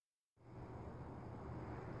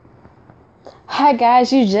Hi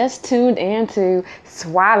guys, you just tuned in to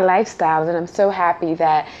SWA Lifestyles, and I'm so happy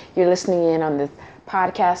that you're listening in on this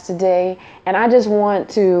podcast today. And I just want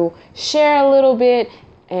to share a little bit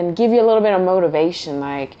and give you a little bit of motivation.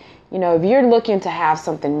 Like, if you're looking to have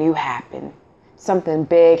something new happen, something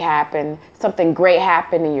big happen, something great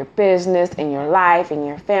happen in your business, in your life, in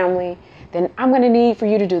your family, then I'm going to need for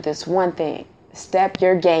you to do this one thing: step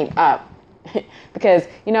your game up. Because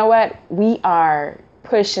you know what? We are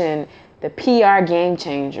pushing the PR game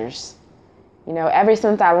changers. Ever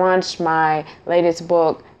since I launched my latest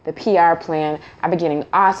book, The PR Plan, I've been getting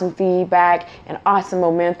awesome feedback and awesome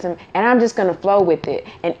momentum, and I'm just going to flow with it.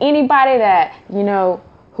 And anybody that,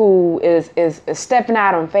 who is stepping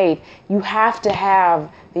out on faith, you have to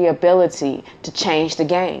have the ability to change the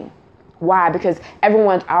game. Why? Because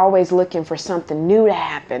everyone's always looking for something new to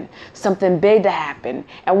happen, something big to happen.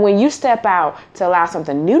 And when you step out to allow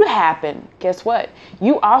something new to happen, guess what?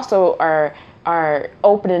 You also are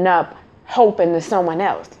opening up hoping to someone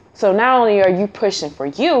else. So not only are you pushing for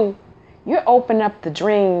you, you're opening up the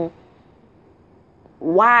dream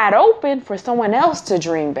wide open for someone else to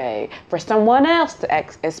dream big, for someone else to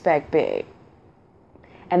expect big.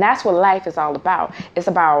 And that's what life is all about. It's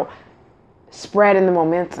about spreading the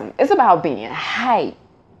momentum. It's about being hype.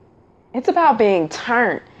 It's about being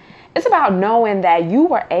turned. It's about knowing that you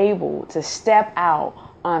were able to step out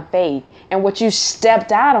on faith, and what you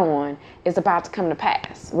stepped out on is about to come to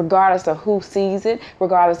pass, regardless of who sees it,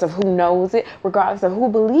 regardless of who knows it, regardless of who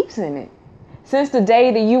believes in it. Since the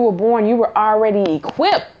day that you were born, you were already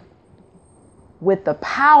equipped with the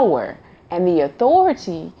power and the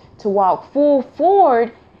authority to walk full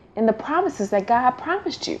forward in the promises that God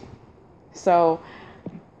promised you. So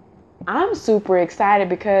I'm super excited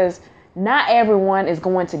because not everyone is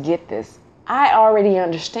going to get this. I already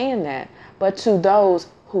understand that. But to those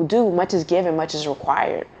who do, much is given, much is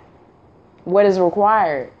required. What is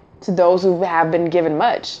required to those who have been given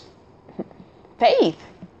much? Faith.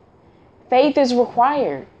 Faith is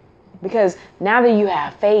required. Because now that you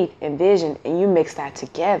have faith and vision and you mix that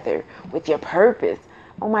together with your purpose,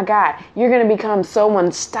 oh my God, you're going to become so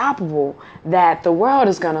unstoppable that the world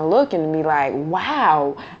is going to look and be like,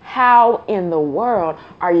 wow, how in the world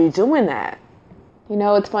are you doing that?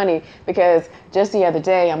 It's funny because just the other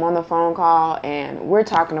day I'm on the phone call and we're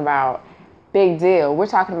talking about big deal. We're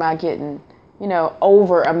talking about getting,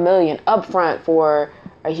 over $1 million upfront for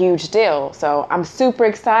a huge deal. So I'm super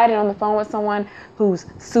excited on the phone with someone who's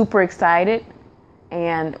super excited.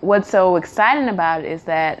 And what's so exciting about it is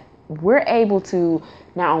that we're able to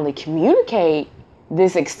not only communicate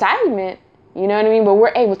this excitement, you know what I mean, but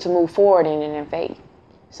we're able to move forward in it in faith.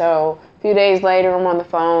 So a few days later, I'm on the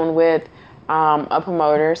phone with a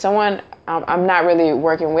promoter, someone I'm not really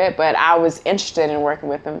working with, but I was interested in working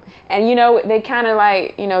with them. And, they kind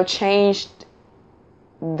of changed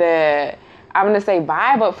the, I'm going to say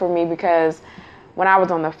vibe up for me, because when I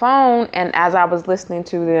was on the phone and as I was listening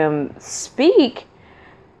to them speak,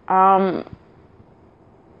 they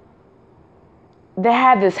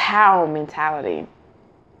had this how mentality,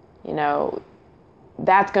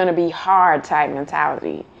 that's going to be hard type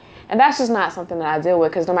mentality. And that's just not something that I deal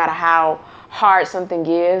with, because no matter how hard something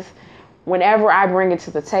is, whenever I bring it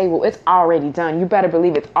to the table, it's already done. You better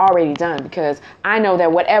believe it's already done, because I know that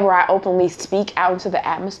whatever I openly speak out into the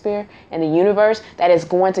atmosphere and the universe, that is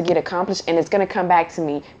going to get accomplished, and it's going to come back to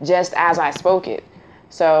me just as I spoke it.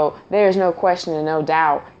 So there's no question and no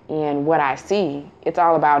doubt in what I see. It's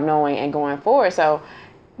all about knowing and going forward. So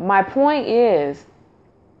my point is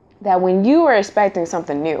that when you are expecting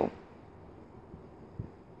something new,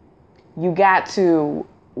 you got to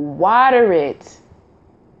water it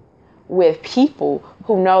with people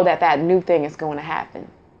who know that that new thing is going to happen.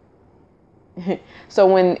 So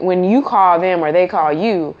when you call them or they call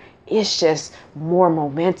you, it's just more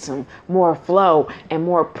momentum, more flow, and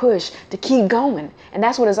more push to keep going. And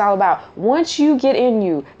that's what it's all about. Once you get in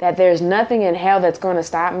you that there's nothing in hell that's going to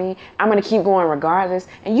stop me, I'm going to keep going regardless,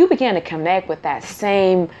 and you begin to connect with that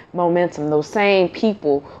same momentum, those same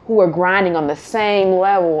people who are grinding on the same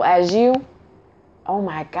level as you, oh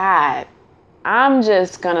my God, I'm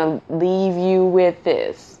just going to leave you with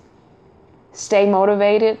this. Stay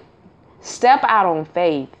motivated. Step out on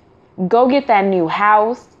faith. Go get that new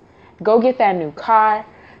house. Go get that new car.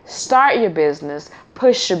 Start your business.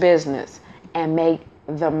 Push your business. And make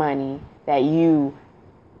the money that you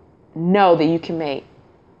know that you can make.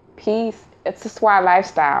 Peace. It's a SWA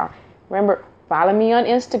lifestyle. Remember, follow me on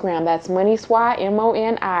Instagram. That's MoneySWA,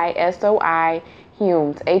 MoniSoi,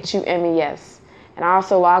 Humes, Humes. And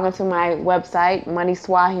also log onto my website,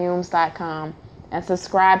 moneyswahumes.com, and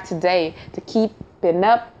subscribe today to keep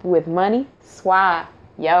up with money. SWA.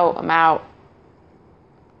 Yo, I'm out.